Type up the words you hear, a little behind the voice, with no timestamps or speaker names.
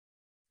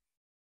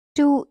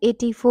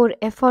284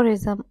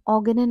 Aphorism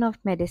Organon of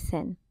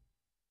Medicine,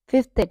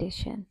 5th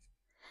edition.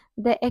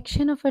 The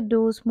action of a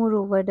dose,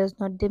 moreover, does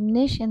not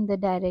diminish in the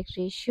direct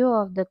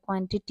ratio of the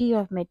quantity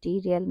of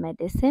material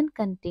medicine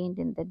contained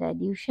in the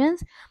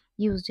dilutions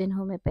used in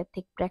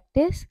homeopathic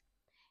practice.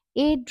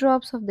 8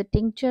 drops of the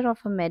tincture of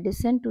a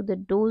medicine to the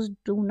dose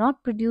do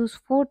not produce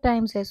 4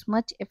 times as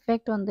much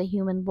effect on the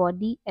human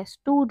body as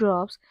 2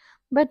 drops,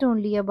 but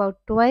only about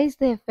twice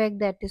the effect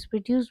that is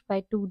produced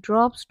by 2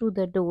 drops to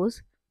the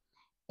dose.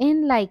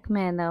 In like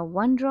manner,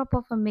 1 drop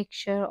of a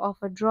mixture of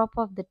a drop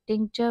of the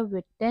tincture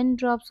with 10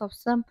 drops of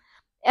some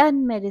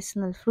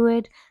unmedicinal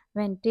fluid,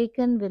 when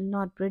taken, will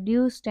not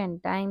produce 10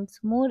 times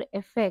more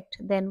effect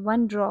than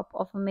 1 drop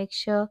of a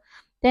mixture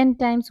 10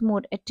 times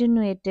more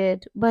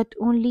attenuated, but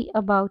only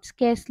about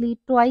scarcely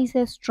twice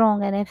as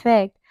strong an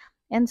effect,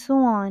 and so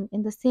on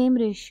in the same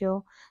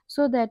ratio,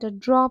 so that a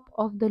drop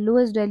of the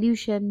lowest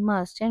dilution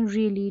must, and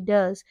really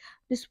does,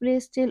 display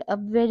still a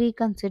very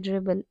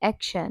considerable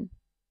action.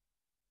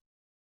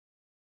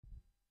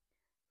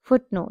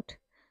 Footnote: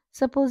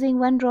 supposing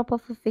 1 drop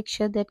of a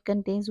fixture that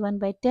contains 1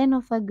 by 10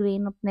 of a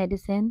grain of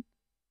medicine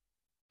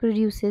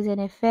produces an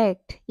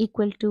effect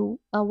equal to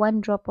a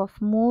 1 drop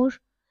of more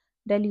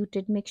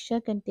diluted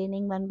mixture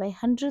containing 1 by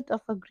 100th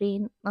of a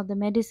grain of the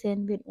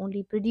medicine will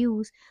only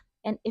produce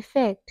an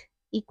effect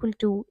equal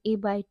to A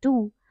by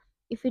 2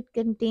 if it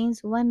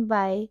contains 1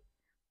 by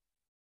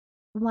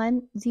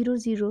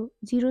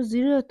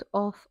 10000th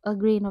of a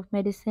grain of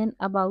medicine,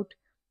 about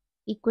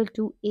equal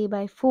to A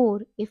by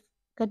 4 if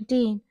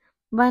contain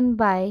 1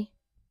 by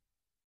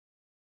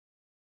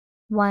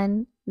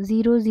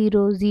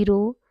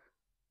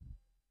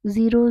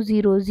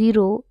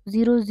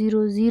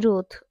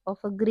 100000000th of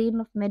a grain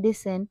of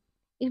medicine,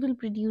 it will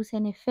produce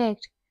an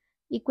effect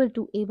equal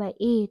to A by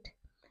 8,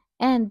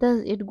 and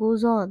thus it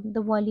goes on,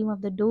 the volume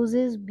of the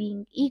doses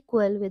being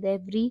equal with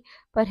every,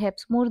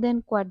 perhaps more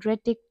than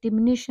quadratic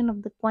diminution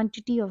of the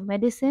quantity of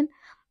medicine,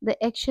 the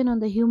action on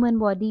the human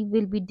body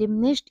will be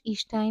diminished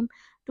each time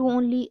to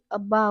only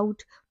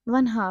about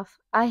one half.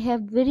 I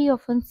have very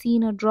often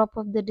seen a drop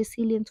of the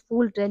decillionth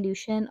full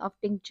dilution of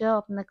tincture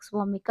of Nux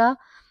vomica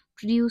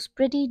produce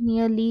pretty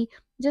nearly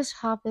just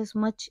half as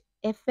much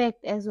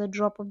effect as a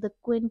drop of the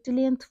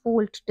quintillionth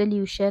fold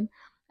dilution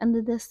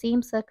under the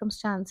same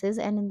circumstances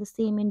and in the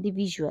same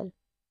individual.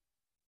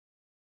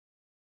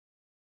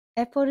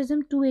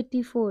 Aphorism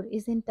 284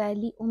 is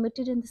entirely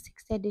omitted in the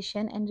 6th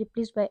edition and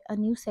replaced by a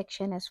new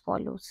section as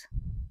follows.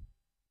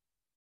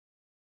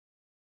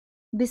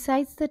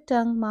 Besides the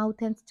tongue,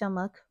 mouth, and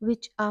stomach,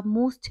 which are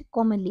most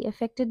commonly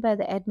affected by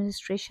the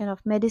administration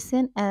of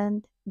medicine,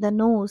 and the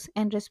nose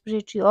and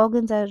respiratory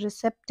organs are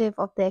receptive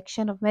of the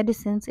action of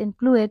medicines in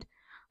fluid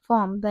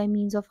form by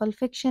means of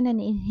olfaction and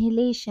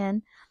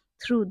inhalation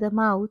through the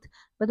mouth,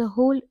 but the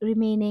whole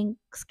remaining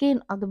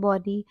skin of the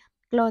body,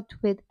 clothed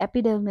with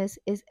epidermis,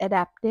 is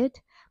adapted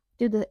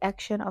to the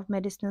action of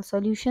medicinal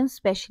solutions,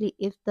 especially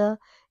if the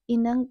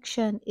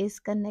inunction is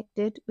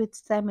connected with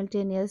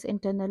simultaneous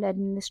internal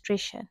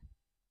administration.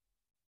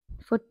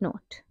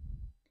 Footnote: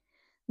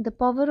 the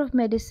power of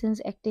medicines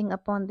acting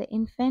upon the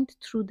infant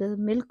through the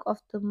milk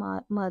of the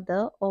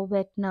mother or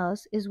wet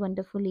nurse is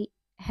wonderfully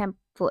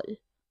helpful.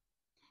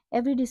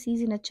 Every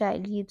disease in a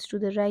child yields to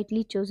the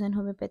rightly chosen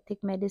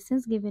homeopathic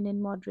medicines given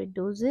in moderate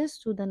doses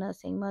to the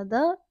nursing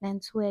mother,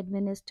 and so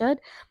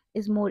administered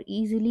is more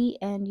easily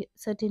and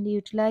certainly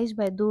utilized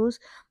by those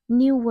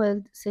New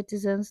World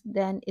citizens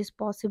than is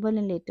possible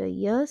in later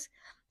years,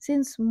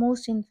 since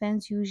most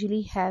infants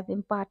usually have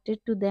imparted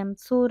to them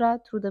Psora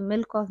through the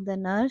milk of the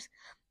nurse,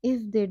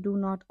 if they do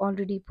not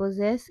already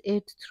possess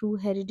it through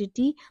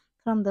heredity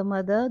from the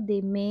mother.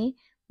 They may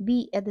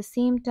be at the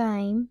same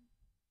time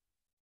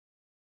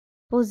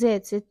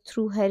possess it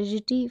through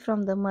heredity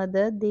from the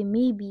mother, they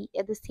may be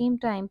at the same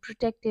time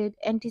protected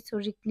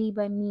antisorically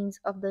by means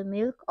of the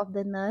milk of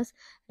the nurse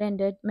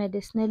rendered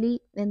medicinally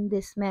in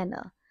this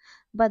manner.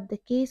 But the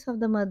case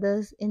of the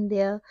mothers in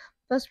their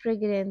first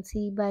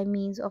pregnancy by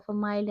means of a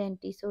mild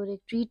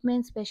antisoric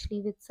treatment,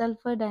 especially with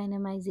sulfur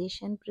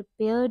dynamization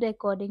prepared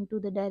according to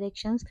the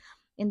directions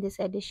in this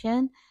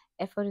edition,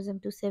 Aphorism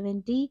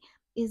 270,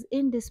 is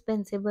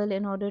indispensable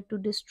in order to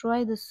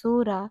destroy the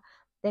sora,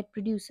 that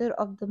producer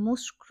of the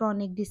most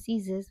chronic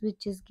diseases,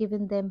 which is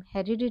given them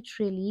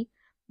hereditarily,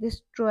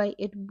 destroy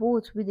it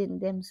both within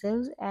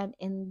themselves and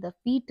in the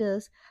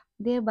fetus,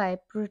 thereby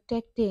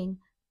protecting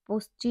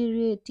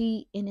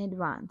posterity in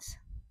advance.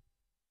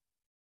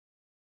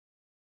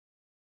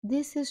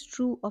 This is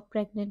true of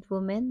pregnant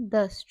women.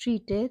 Thus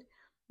treated,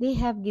 they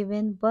have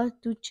given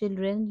birth to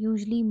children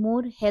usually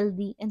more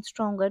healthy and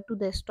stronger, to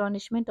the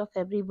astonishment of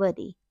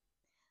everybody.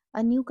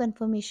 A new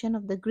confirmation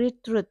of the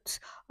great truths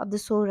of the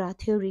Psora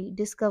theory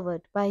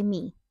discovered by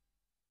me.